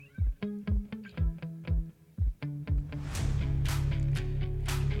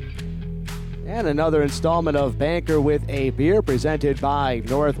And another installment of Banker with a Beer presented by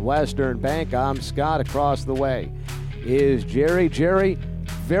Northwestern Bank. I'm Scott. Across the way is Jerry. Jerry,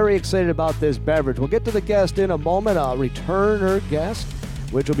 very excited about this beverage. We'll get to the guest in a moment, a returner guest,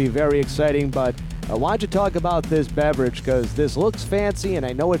 which will be very exciting. But why don't you talk about this beverage, because this looks fancy, and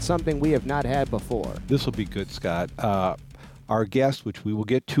I know it's something we have not had before. This will be good, Scott. Our guest, which we will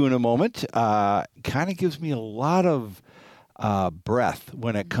get to in a moment, kind of gives me a lot of breath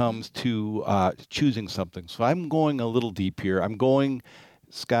when it comes to choosing something. So I'm going a little deep here. I'm going,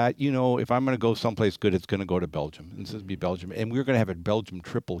 Scott, you know, if I'm going to go someplace good, it's going to go to Belgium. And this is be Belgium. And we're going to have a Belgium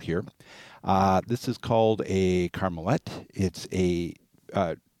triple here. This is called a Karmeliet. It's a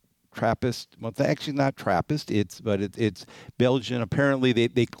Trappist. Well, it's actually not Trappist. It's Belgian. Apparently,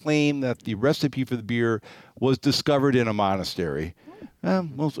 they claim that the recipe for the beer was discovered in a monastery.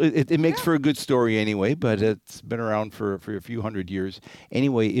 Well, it makes for a good story anyway, but it's been around for a few hundred years.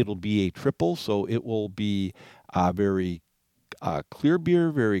 Anyway, it'll be a triple, so it will be very clear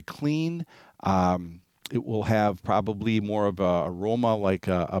beer, very clean. It will have probably more of a aroma like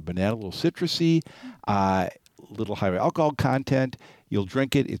a banana, a little citrusy, little higher alcohol content. You'll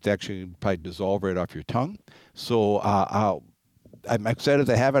drink it. It's actually probably dissolve right off your tongue. So I'm excited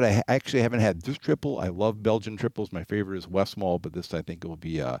to have it. I actually haven't had this triple. I love Belgian triples. My favorite is Westmalle, but this I think will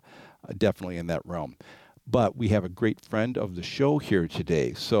be definitely in that realm. But we have a great friend of the show here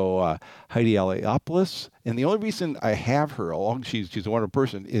today. So Heidi Eliopoulos, and the only reason I have her along, she's a wonderful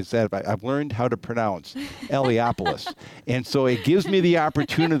person, is that I've learned how to pronounce Eliopoulos. And so it gives me the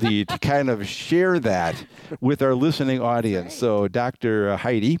opportunity to kind of share that with our listening audience. So Dr.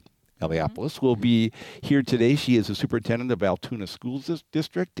 Heidi Eliopoulos will be here today. She is the superintendent of Altoona School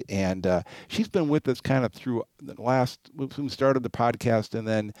District, and she's been with us kind of through the last, when we started the podcast, and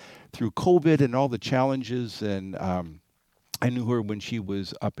then through COVID and all the challenges. And I knew her when she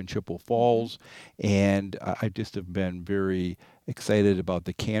was up in Tripel Falls, and I just have been very excited about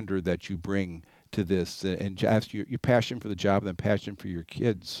the candor that you bring to this, and just your passion for the job and the passion for your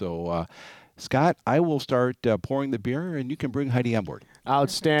kids. So Scott, I will start pouring the beer, and you can bring Heidi on board.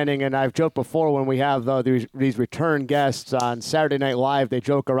 Outstanding. And I've joked before when we have these return guests on Saturday Night Live, they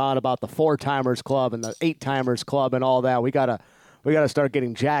joke around about the 4-timers club and the 8-timers club and all that. We gotta start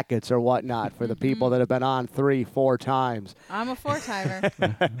getting jackets or whatnot for the people that have been on 3-4 times. I'm a 4-timer.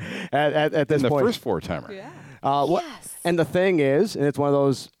 at this point. The first 4-timer. Yeah. Yes. And the thing is, and it's one of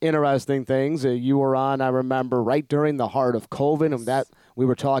those interesting things, you were on, I remember, right during the heart of COVID, and that we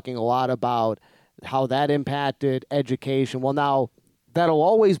were talking a lot about how that impacted education. Well, now, that'll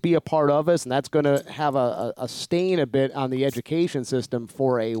always be a part of us, and that's going to have a stain a bit on the education system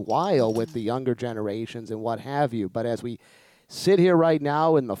for a while with the younger generations and what have you. But as we sit here right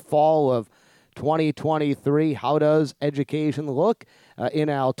now in the fall of 2023, how does education look in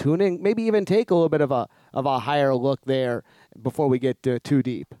Altoona? Maybe even take a little bit of a higher look there before we get too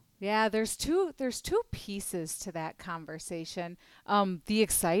deep. Yeah, there's two pieces to that conversation. The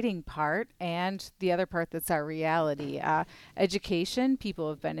exciting part and the other part that's our reality. Education, people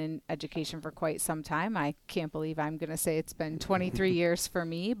have been in education for quite some time. I can't believe I'm going to say it's been 23 years for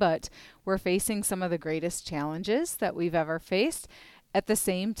me, but we're facing some of the greatest challenges that we've ever faced. At the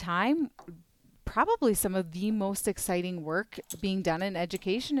same time, probably some of the most exciting work being done in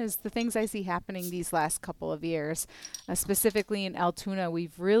education is the things I see happening these last couple of years. Specifically in Altoona,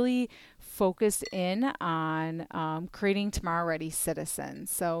 we've really focused in on creating tomorrow-ready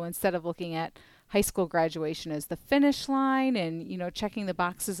citizens. So instead of looking at high school graduation as the finish line and, checking the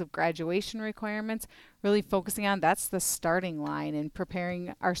boxes of graduation requirements, really focusing on that's the starting line and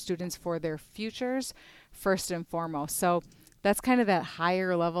preparing our students for their futures first and foremost. So that's kind of that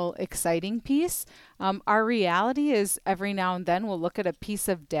higher level exciting piece. Our reality is every now and then we'll look at a piece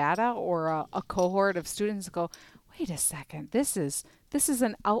of data or a cohort of students and go, wait a second, this is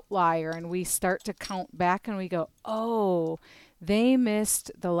an outlier. And we start to count back and we go, oh, they missed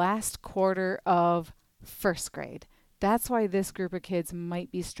the last quarter of first grade. That's why this group of kids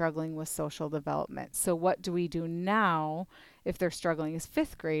might be struggling with social development. So what do we do now if they're struggling as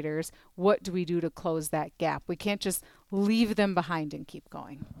 5th graders? What do we do to close that gap? We can't just leave them behind and keep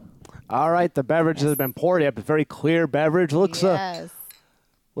going. All right, the beverage has been poured. You have a very clear beverage. Looks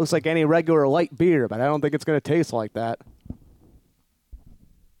like any regular light beer, but I don't think it's going to taste like that.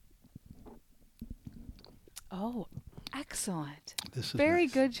 Oh, excellent. This is very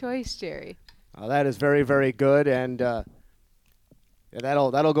nice. good choice, Jerry. That is very, very good, and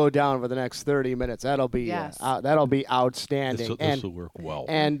that'll go down for the next 30 minutes. That'll be outstanding. This will work well.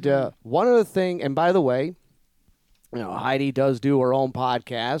 And one other thing, and by the way, Heidi does do her own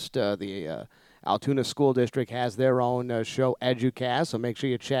podcast. The Altoona School District has their own show, EduCast, so make sure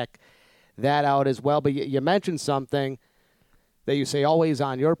you check that out as well. But you mentioned something that you say always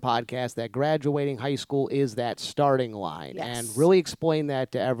on your podcast, that graduating high school is that starting line. Yes. And really explain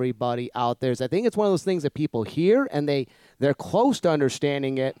that to everybody out there. I think it's one of those things that people hear and they're close to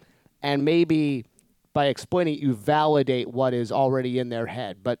understanding it, and maybe by explaining it, you validate what is already in their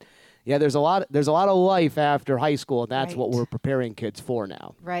head. But yeah, there's a lot of life after high school, and that's what we're preparing kids for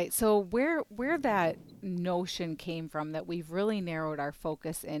now. Right. So where that notion came from, that we've really narrowed our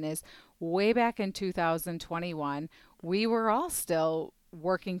focus in, is way back in 2021, we were all still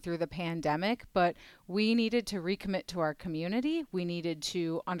working through the pandemic, but we needed to recommit to our community. We needed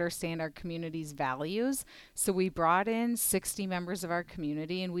to understand our community's values. So we brought in 60 members of our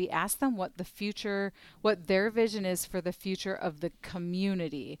community, and we asked them what their vision is for the future of the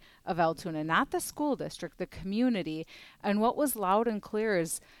community of Altoona, not the school district, the community. And what was loud and clear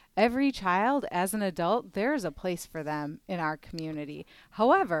is every child, as an adult, there is a place for them in our community.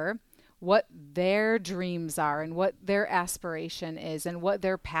 However, what their dreams are and what their aspiration is and what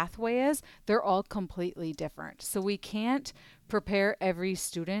their pathway is, they're all completely different. So we can't prepare every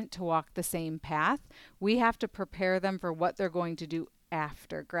student to walk the same path. We have to prepare them for what they're going to do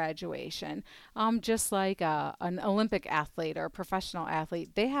after graduation. Just like an Olympic athlete or a professional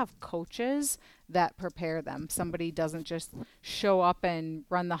athlete, they have coaches that prepare them. Somebody doesn't just show up and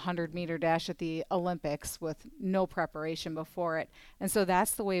run the 100-meter dash at the Olympics with no preparation before it. And so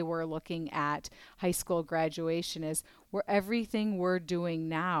that's the way we're looking at high school graduation, is where everything we're doing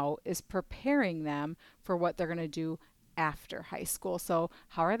now is preparing them for what they're going to do after high school. So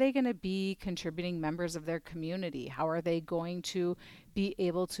how are they going to be contributing members of their community? How are they going to be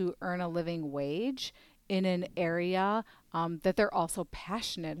able to earn a living wage in an area that they're also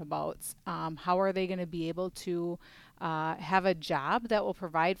passionate about? How are they going to be able to have a job that will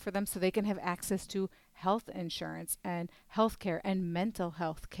provide for them so they can have access to health insurance and health care and mental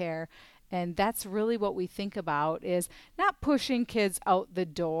health care? And that's really what we think about, is not pushing kids out the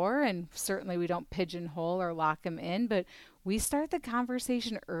door, and certainly we don't pigeonhole or lock them in, but we start the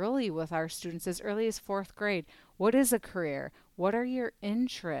conversation early with our students, as early as 4th grade. What is a career? What are your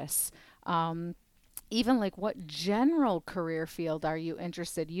interests? Even like, what general career field are you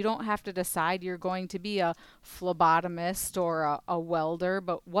interested? You don't have to decide you're going to be a phlebotomist or a welder,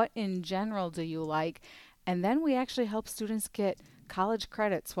 but what in general do you like? And then we actually help students get college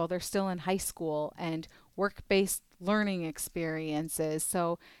credits while they're still in high school, and work-based learning experiences,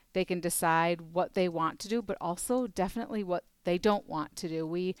 so they can decide what they want to do, but also definitely what they don't want to do.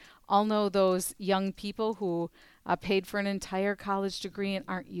 We all know those young people who paid for an entire college degree and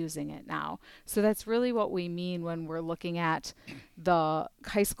aren't using it now. So that's really what we mean when we're looking at the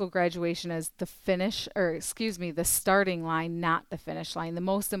high school graduation as the starting line, not the finish line. The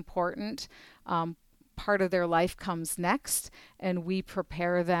most important part of their life comes next, and we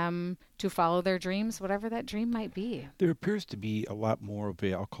prepare them to follow their dreams, whatever that dream might be. There appears to be a lot more of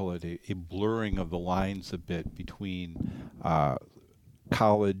I'll call it a blurring of the lines a bit between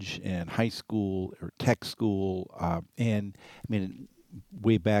college and high school or tech school. And I mean,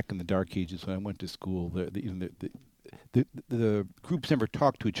 way back in the dark ages when I went to school, the groups never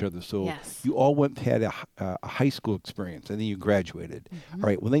talked to each other, so you all had a high school experience, and then you graduated. All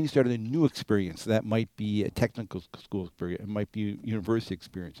right, well, then you started a new experience. That might be a technical school experience. It might be a university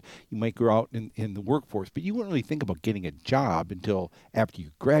experience. You might go out in the workforce, but you wouldn't really think about getting a job until after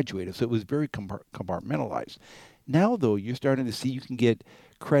you graduated, so it was very compartmentalized. Now, though, you're starting to see you can get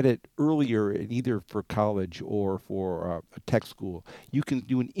credit earlier, either for college or for a tech school. You can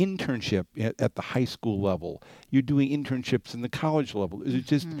do an internship at the high school level. You're doing internships in the college level. It's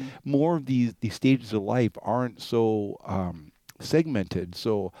just more of these stages of life aren't so segmented.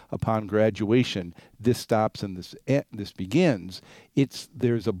 So upon graduation, this stops and this begins.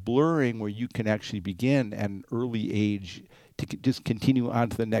 There's a blurring where you can actually begin at an early age to just continue on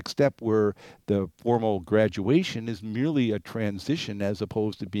to the next step, where the formal graduation is merely a transition as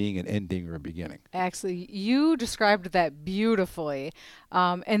opposed to being an ending or a beginning. Actually, you described that beautifully.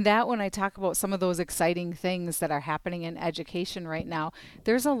 And that, when I talk about some of those exciting things that are happening in education right now,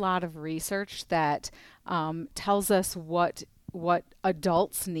 there's a lot of research that tells us what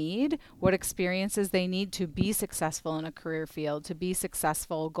adults need, what experiences they need to be successful in a career field, to be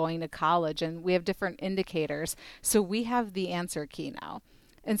successful going to college. And we have different indicators. So we have the answer key now.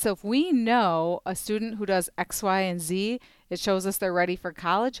 And so if we know a student who does X, Y, and Z it shows us they're ready for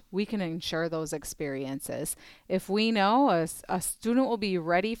college, we can ensure those experiences. If we know a student will be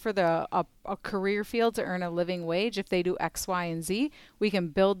ready for a career field to earn a living wage if they do X, Y, and Z, we can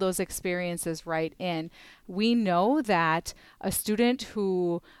build those experiences right in. We know that a student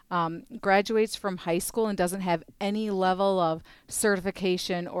who graduates from high school and doesn't have any level of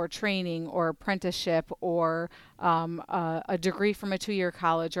certification or training or apprenticeship or a degree from a 2-year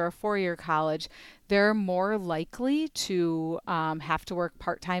college or a 4-year college, they're more likely to have to work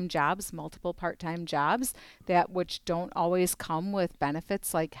part-time jobs, multiple part-time jobs, which don't always come with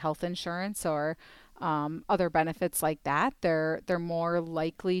benefits like health insurance or other benefits like that. They're more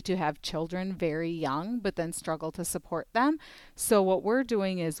likely to have children very young, but then struggle to support them. So what we're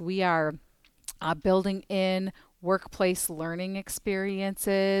doing is we are building in workplace learning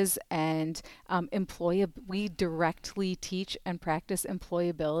experiences and we directly teach and practice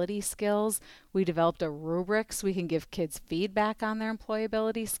employability skills. We developed a rubric so we can give kids feedback on their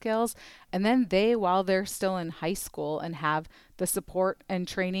employability skills. And then while they're still in high school and have the support and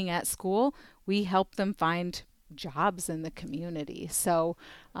training at school, we help them find jobs in the community. So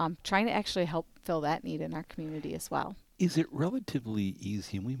trying to actually help fill that need in our community as well. Is it relatively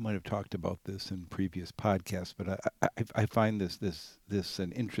easy? And we might have talked about this in previous podcasts, but I find this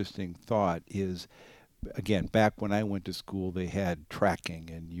an interesting thought. Is again, back when I went to school, they had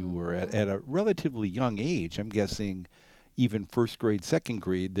tracking, and you were at a relatively young age. I'm guessing even first grade, second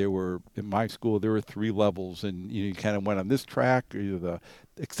grade, in my school there were 3 levels, and you kind of went on this track, either the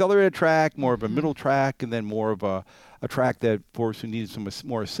accelerated track, more of a middle track, and then more of a track that for us who needed some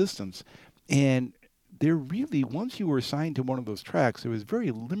more assistance. And there really, once you were assigned to one of those tracks, there was very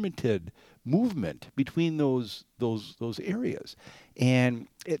limited movement between those areas. And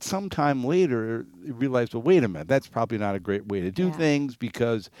at some time later, you realized, well, wait a minute, that's probably not a great way to do things,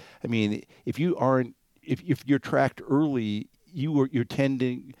 because, I mean, if you're tracked early, you're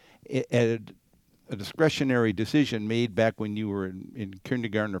tending at a discretionary decision made back when you were in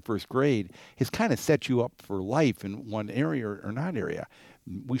kindergarten or first grade has kind of set you up for life in one area or not area.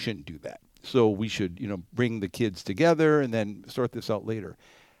 We shouldn't do that. So we should, bring the kids together and then sort this out later.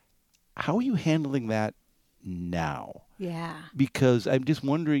 How are you handling that now? Yeah. Because I'm just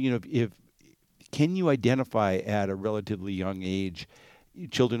wondering, if can you identify at a relatively young age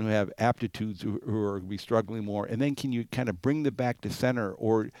children who have aptitudes who are going to be struggling more, and then can you kind of bring them back to center,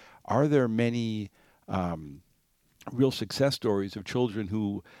 or are there many real success stories of children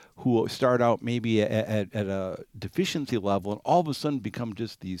who start out maybe at a deficiency level and all of a sudden become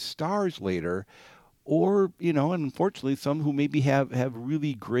just these stars later, or and unfortunately some who maybe have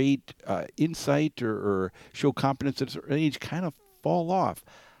really great insight or show competence at a certain age kind of fall off?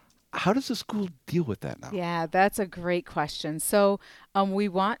 How does the school deal with that now? Yeah, that's a great question. So we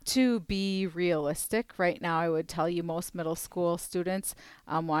want to be realistic. Right now, I would tell you most middle school students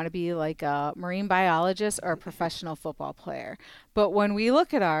want to be like a marine biologist or a professional football player. But when we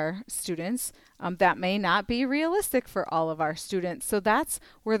look at our students, that may not be realistic for all of our students. So that's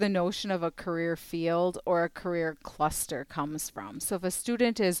where the notion of a career field or a career cluster comes from. So if a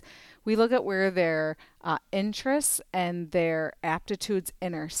student we look at where their interests and their aptitudes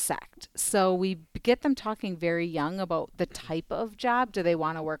intersect. So we get them talking very young about the type of job. Do they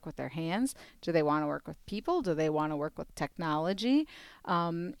want to work with their hands? Do they want to work with people? Do they want to work with technology?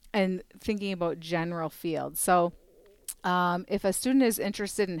 And thinking about general fields. So if a student is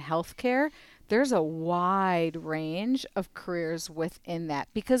interested in healthcare, there's a wide range of careers within that,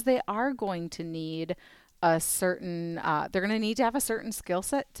 because they are going to need they're going to need to have a certain skill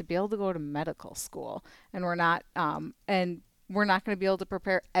set to be able to go to medical school. And we're not going to be able to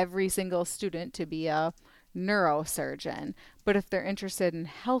prepare every single student to be a neurosurgeon. But if they're interested in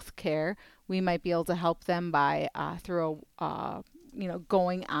healthcare, we might be able to help them by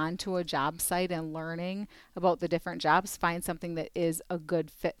going onto a job site and learning about the different jobs, find something that is a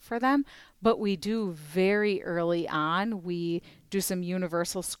good fit for them. But we do very early on, we do some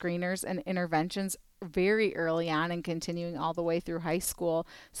universal screeners and interventions very early on and continuing all the way through high school,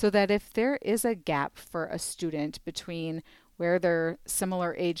 so that if there is a gap for a student between where their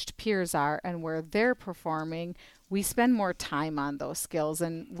similar aged peers are and where they're performing, we spend more time on those skills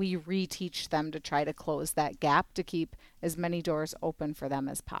and we reteach them to try to close that gap to keep as many doors open for them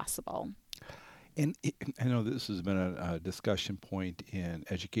as possible. And I know this has been a discussion point in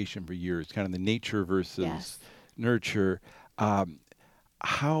education for years, kind of the nature versus nurture.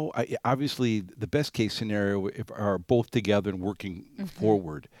 Obviously the best case scenario are both together and working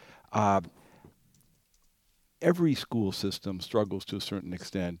forward. Every school system struggles to a certain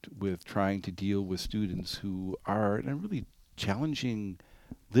extent with trying to deal with students who are in a really challenging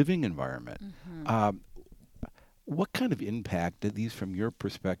living environment. what kind of impact, at least from your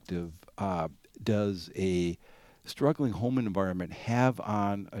perspective, does a struggling home environment have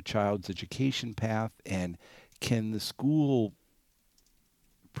on a child's education path, and can the school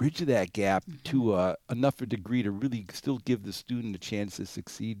bridge that gap to enough a degree to really still give the student a chance to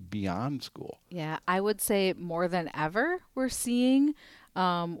succeed beyond school? Yeah, I would say more than ever, we're seeing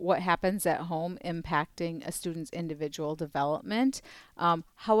what happens at home impacting a student's individual development.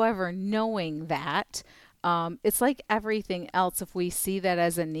 However, knowing that, it's like everything else. If we see that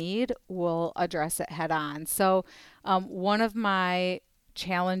as a need, we'll address it head on. So, one of my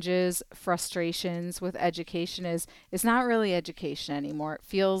challenges, frustrations with education is it's not really education anymore. It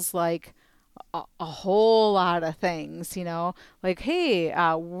feels like a whole lot of things, like, hey,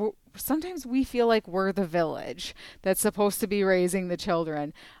 sometimes we feel like we're the village that's supposed to be raising the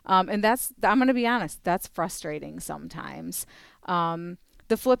children. And I'm going to be honest, that's frustrating sometimes.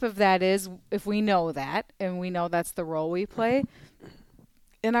 The flip of that is, if we know that, and we know that's the role we play,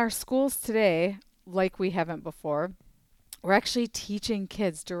 in our schools today, like we haven't before, we're actually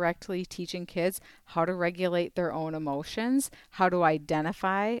directly teaching kids how to regulate their own emotions, how to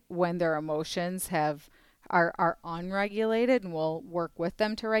identify when their emotions are unregulated, and we'll work with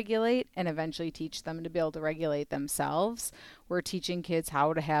them to regulate and eventually teach them to be able to regulate themselves. We're teaching kids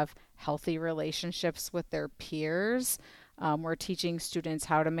how to have healthy relationships with their peers. We're teaching students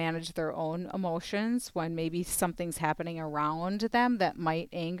how to manage their own emotions when maybe something's happening around them that might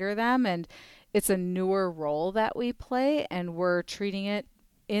anger them. And it's a newer role that we play, and we're treating it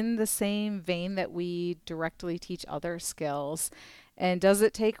in the same vein that we directly teach other skills. And does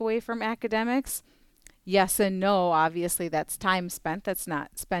it take away from academics? Yes and no. Obviously, that's time spent. That's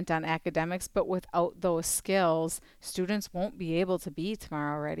not spent on academics. But without those skills, students won't be able to be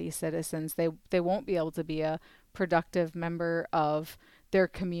tomorrow-ready citizens. They won't be able to be a productive member of their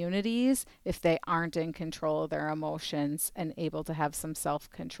communities if they aren't in control of their emotions and able to have some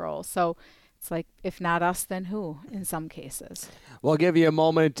self-control. So it's like, if not us, then who, in some cases. Well, I'll give you a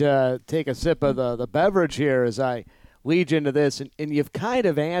moment to take a sip of the beverage here as I lead you into this. And you've kind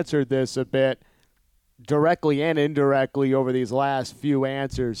of answered this a bit directly and indirectly over these last few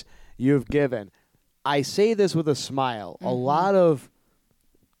answers you've given. I say this with a smile. A lot of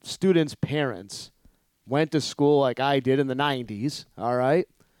students' parents went to school like I did in the 90s, all right?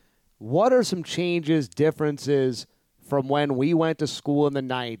 What are some changes, differences from when we went to school in the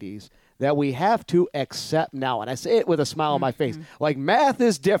 90s that we have to accept now? And I say it with a smile on my face. Like, math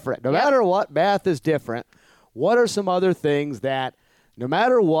is different. No matter what, math is different. What are some other things that, no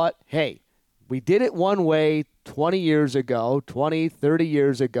matter what, hey, we did it one way 20 years ago, 20, 30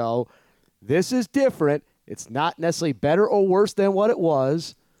 years ago. This is different. It's not necessarily better or worse than what it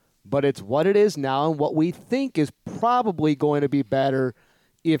was, but it's what it is now and what we think is probably going to be better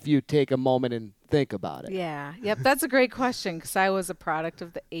if you take a moment and think about it. Yeah. Yep. That's a great question, because I was a product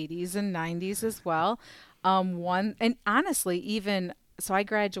of the 80s and 90s as well. And honestly, so I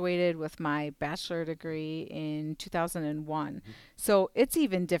graduated with my bachelor degree in 2001. So it's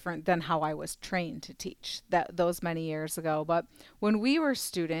even different than how I was trained to teach those many years ago. But when we were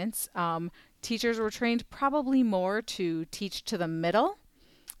students, teachers were trained probably more to teach to the middle.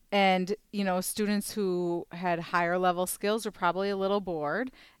 And, students who had higher level skills were probably a little bored.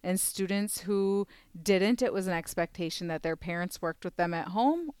 And students who didn't, it was an expectation that their parents worked with them at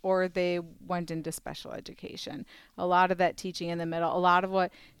home or they went into special education. A lot of that teaching in the middle, a lot of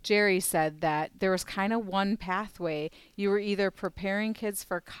what Jerry said, that there was kind of one pathway. You were either preparing kids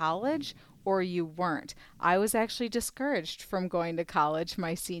for college or you weren't. I was actually discouraged from going to college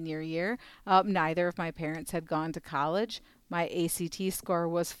my senior year. Neither of my parents had gone to college. My ACT score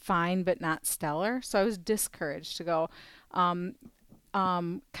was fine, but not stellar. So I was discouraged to go. Kind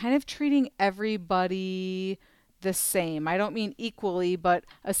of treating everybody the same. I don't mean equally, but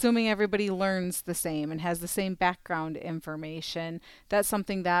assuming everybody learns the same and has the same background information. That's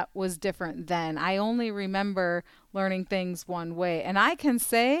something that was different then. I only remember learning things one way. And I can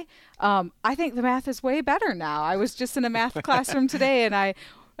say, I think the math is way better now. I was just in a math classroom today, and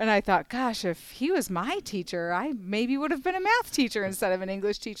I thought, gosh, if he was my teacher, I maybe would have been a math teacher instead of an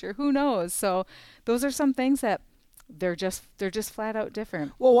English teacher. Who knows? So those are some things that they're just flat out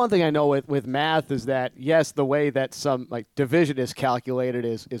different. Well, one thing I know with math is that, yes, the way that some division is calculated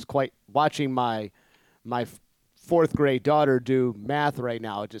is quite, watching my fourth grade daughter do math right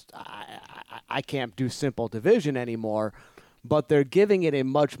now, I can't do simple division anymore, but they're giving it a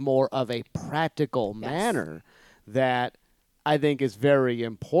much more of a practical manner that I think is very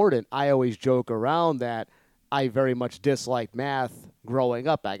important. I always joke around that I very much disliked math growing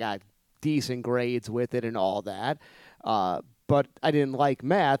up. I got decent grades with it and all that, but I didn't like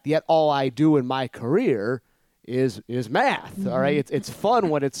math, yet all I do in my career is math. All right, it's fun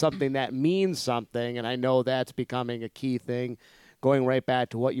when it's something that means something, and I know that's becoming a key thing. Going right back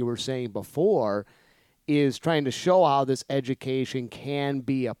to what you were saying before, is trying to show how this education can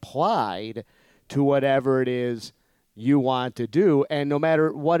be applied to whatever it is you want to do, and no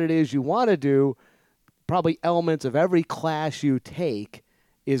matter what it is you want to do, probably elements of every class you take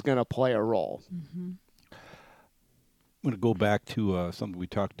is going to play a role. I'm going to go back to something we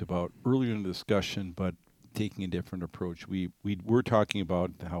talked about earlier in the discussion, but taking a different approach. We were talking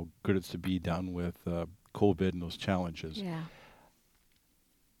about how good it's to be done with COVID and those challenges. Yeah.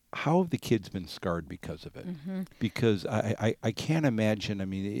 How have the kids been scarred because of it? Because I can't imagine. I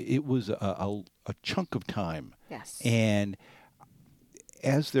mean, it was a chunk of time. Yes. And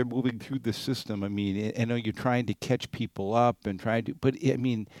as they're moving through the system, I mean, I know you're trying to catch people up and trying to, but I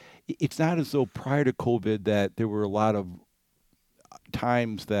mean, it's not as though prior to COVID that there were a lot of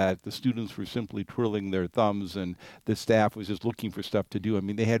times that the students were simply twirling their thumbs and the staff was just looking for stuff to do. I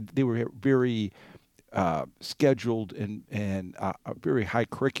mean, they were very scheduled and a very high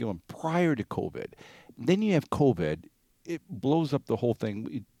curriculum prior to COVID. Then you have COVID. It blows up the whole thing.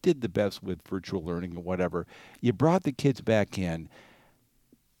 We did the best with virtual learning or whatever. You brought the kids back in.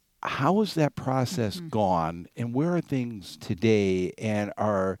 How has that process gone, and where are things today, and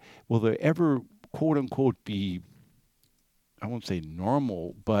will there ever, quote unquote, be, I won't say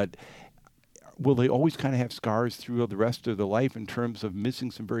normal, but will they always kind of have scars through the rest of their life in terms of missing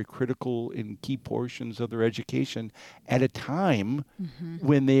some very critical and key portions of their education at a time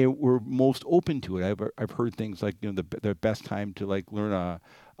when they were most open to it? I've heard things like, the best time to like learn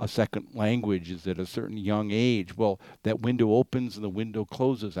a second language is at a certain young age. Well, that window opens and the window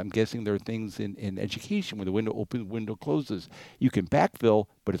closes. I'm guessing there are things in education where the window opens, window closes. You can backfill,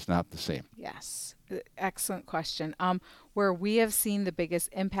 but it's not the same. Yes. Excellent question. Where we have seen the biggest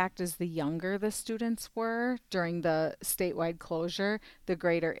impact is the younger the students were during the statewide closure, the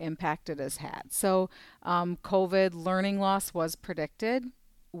greater impact it has had. So COVID learning loss was predicted.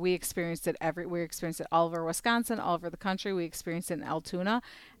 We experienced it all over Wisconsin, all over the country. We experienced it in Altoona.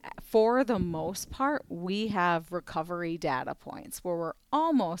 For the most part, we have recovery data points where we're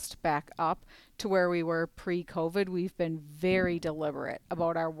almost back up to where we were pre-COVID. We've been very deliberate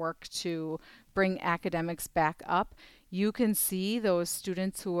about our work to bring academics back up. You can see those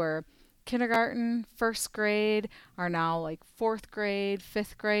students who were kindergarten, first grade, are now like fourth grade,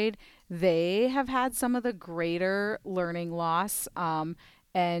 fifth grade. They have had some of the greater learning loss.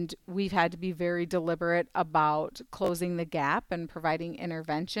 And we've had to be very deliberate about closing the gap and providing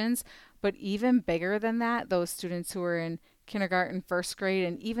interventions. But even bigger than that, those students who are in kindergarten, first grade,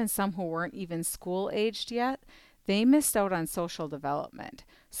 and even some who weren't even school aged yet, they missed out on social development.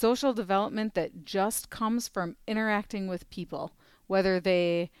 Social development that just comes from interacting with people, whether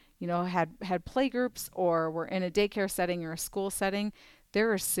they, had play groups or were in a daycare setting or a school setting.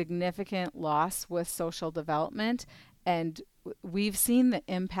 There is significant loss with social development, and we've seen the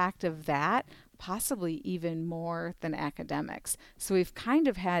impact of that possibly even more than academics. So we've kind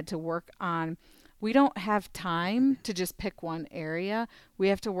of had to work on, we don't have time to just pick one area. We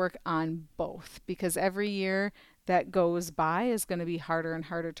have to work on both, because every year that goes by is going to be harder and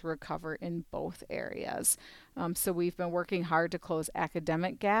harder to recover in both areas. So we've been working hard to close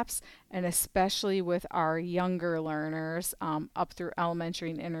academic gaps, and especially with our younger learners up through elementary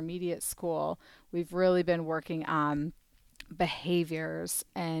and intermediate school, we've really been working on behaviors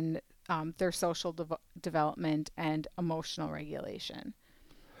and their social development and emotional regulation.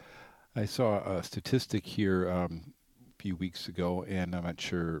 I saw a statistic here a few weeks ago, and I'm not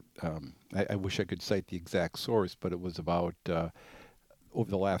sure, I wish I could cite the exact source, but it was about over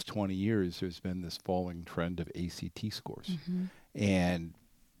the last 20 years, there's been this falling trend of ACT scores. And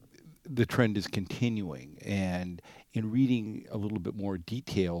the trend is continuing. And in reading a little bit more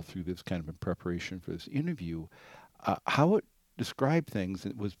detail through this kind of in preparation for this interview, how it described things,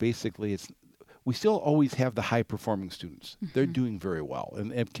 it was basically, we still always have the high-performing students. They're doing very well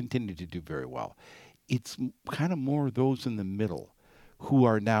and have continued to do very well. It's kind of more those in the middle who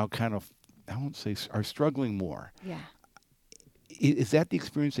are now kind of, I won't say, are struggling more. Yeah. Is that the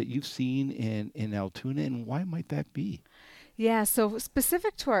experience that you've seen in Altoona, and why might that be? Yeah, so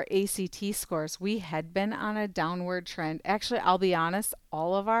specific to our ACT scores, we had been on a downward trend. Actually, I'll be honest,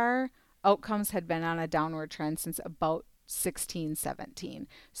 all of our outcomes had been on a downward trend since about 16, 17.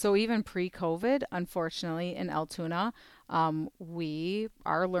 So even pre-COVID, unfortunately, in Altoona,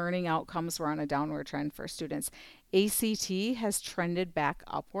 our learning outcomes were on a downward trend for students. ACT has trended back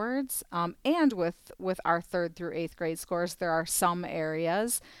upwards, and with our 3rd through 8th grade scores, there are some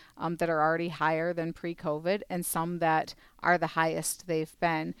areas that are already higher than pre-COVID and some that are the highest they've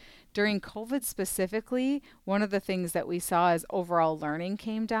been. During COVID specifically, one of the things that we saw is overall learning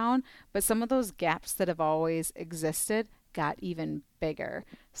came down, but some of those gaps that have always existed got even bigger.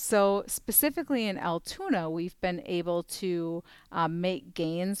 So specifically in Altoona, we've been able to make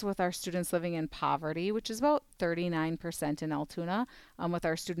gains with our students living in poverty, which is about 39% in Altoona, with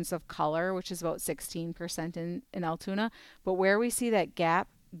our students of color, which is about 16% in Altoona. But where we see that gap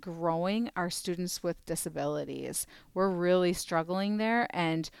growing are students with disabilities. We're really struggling there,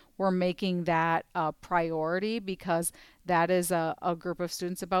 and we're making that a priority because that is a group of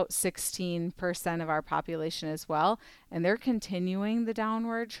students, about 16% of our population as well, and they're continuing the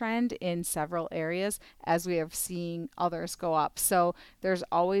downward trend in several areas as we have seen others go up. So there's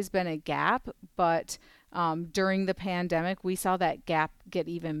always been a gap, but during the pandemic, we saw that gap get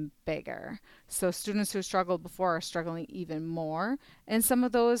even bigger. So students who struggled before are struggling even more. And some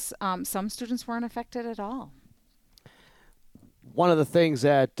of those, some students weren't affected at all. One of the things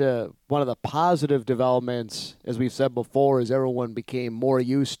that, one of the positive developments, as we've said before, is everyone became more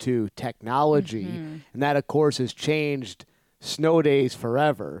used to technology. Mm-hmm. And that, of course, has changed snow days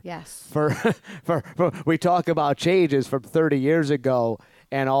forever. Yes. For we talk about changes from 30 years ago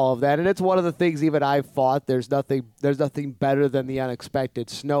and all of that. And it's one of the things even I've fought. There's nothing better than the unexpected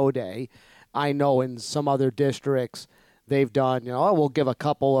snow day. I know in some other districts they've done, we'll give a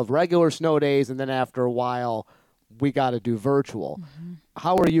couple of regular snow days, and then after a while we got to do virtual. Mm-hmm.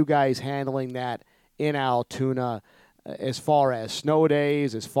 How are you guys handling that in Altoona as far as snow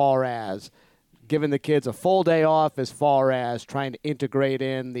days, as far as giving the kids a full day off, as far as trying to integrate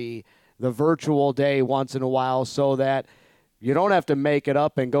in the virtual day once in a while so that you don't have to make it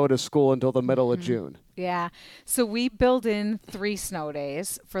up and go to school until the middle of June? Yeah. So we build in 3 snow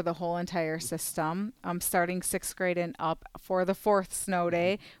days for the whole entire system. Starting 6th grade and up, for the 4th snow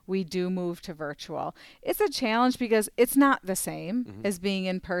day, we do move to virtual. It's a challenge because it's not the same as being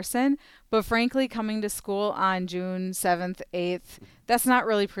in person, but frankly, coming to school on June 7th, 8th, that's not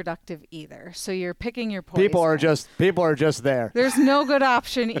really productive either. So you're picking your poison. People are just there. There's no good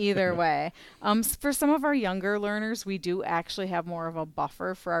option either way. For some of our younger learners, we do actually have more of a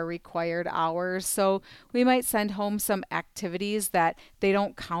buffer for our required hours. So we might send home some activities that they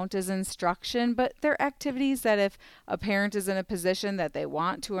don't count as instruction, but they're activities that if a parent is in a position that they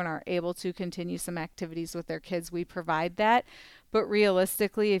want to and are able to continue some activities with their kids, we provide that. But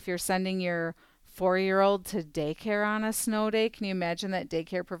realistically, if you're sending your 4-year-old to daycare on a snow day, can you imagine that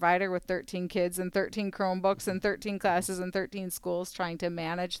daycare provider with 13 kids and 13 Chromebooks and 13 classes and 13 schools trying to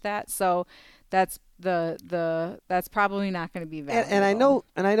manage that? So that's that's probably not going to be valuable.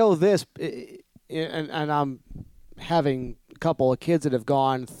 And I know this, and I'm having a couple of kids that have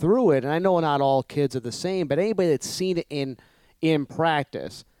gone through it, and I know not all kids are the same, but anybody that's seen it in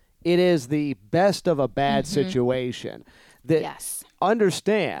practice, it is the best of a bad situation. Yes.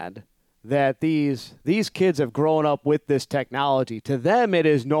 Understand that these kids have grown up with this technology. To them, it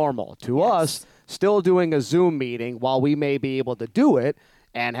is normal. To us, still doing a Zoom meeting, while we may be able to do it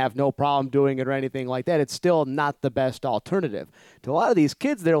and have no problem doing it or anything like that, it's still not the best alternative. To a lot of these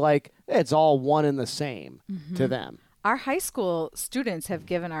kids, they're like, it's all one and the same to them. Our high school students have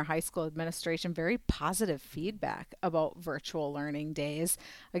given our high school administration very positive feedback about virtual learning days.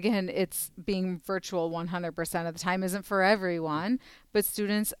 Again, it's being virtual 100% of the time isn't for everyone, but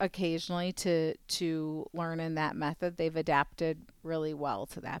students occasionally to learn in that method, they've adapted really well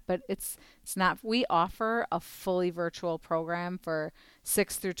to that. But it's not, we offer a fully virtual program for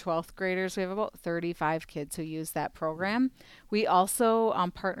 6th through 12th graders. We have about 35 kids who use that program. We also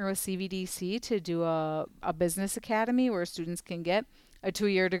partner with CVDC to do a business academy where students can get a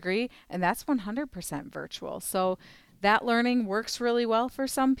 2-year degree, and that's 100% virtual. So that learning works really well for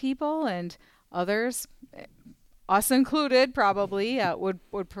some people, and others, us included, probably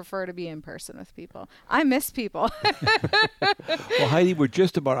would prefer to be in person with people. I miss people. Well, Heidi, we're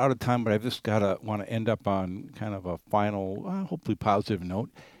just about out of time, but I've just want to end up on kind of a final, hopefully positive note.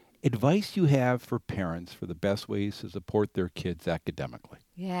 Advice you have for parents for the best ways to support their kids academically.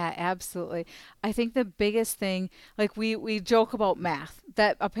 Yeah, absolutely. I think the biggest thing, like we joke about math,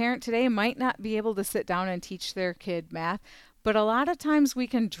 that a parent today might not be able to sit down and teach their kid math, but a lot of times we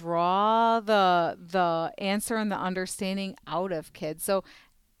can draw the answer and the understanding out of kids. So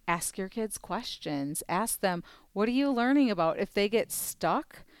ask your kids questions. Ask them, what are you learning about? If they get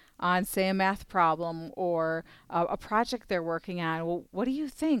stuck on, say, a math problem or a project they're working on, well, what do you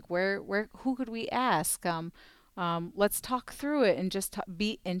think? Who could we ask? Let's talk through it and just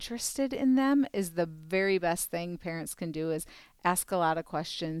be interested in them is the very best thing parents can do, is ask a lot of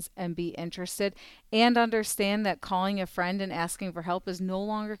questions, and be interested, and understand that calling a friend and asking for help is no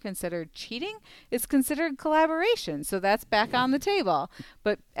longer considered cheating. It's considered collaboration. So that's back on the table.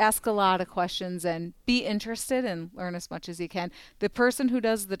 But ask a lot of questions and be interested and learn as much as you can. The person who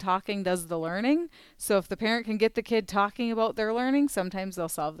does the talking does the learning. So if the parent can get the kid talking about their learning, sometimes they'll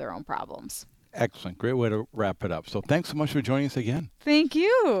solve their own problems. Excellent. Great way to wrap it up. So thanks so much for joining us again. Thank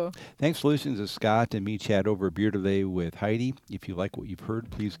you. Thanks for listening to Scott and me chat over a beer today with Heidi. If you like what you've heard,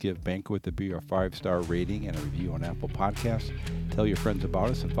 please give Banquet with the Beer a 5-star rating and a review on Apple Podcasts. Tell your friends about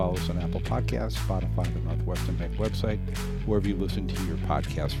us and follow us on Apple Podcasts, Spotify, the Northwestern Bank website, wherever you listen to your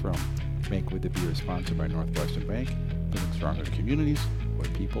podcast from. Banquet with the Beer is sponsored by Northwestern Bank, building stronger communities where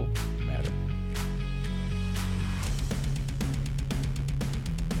people matter.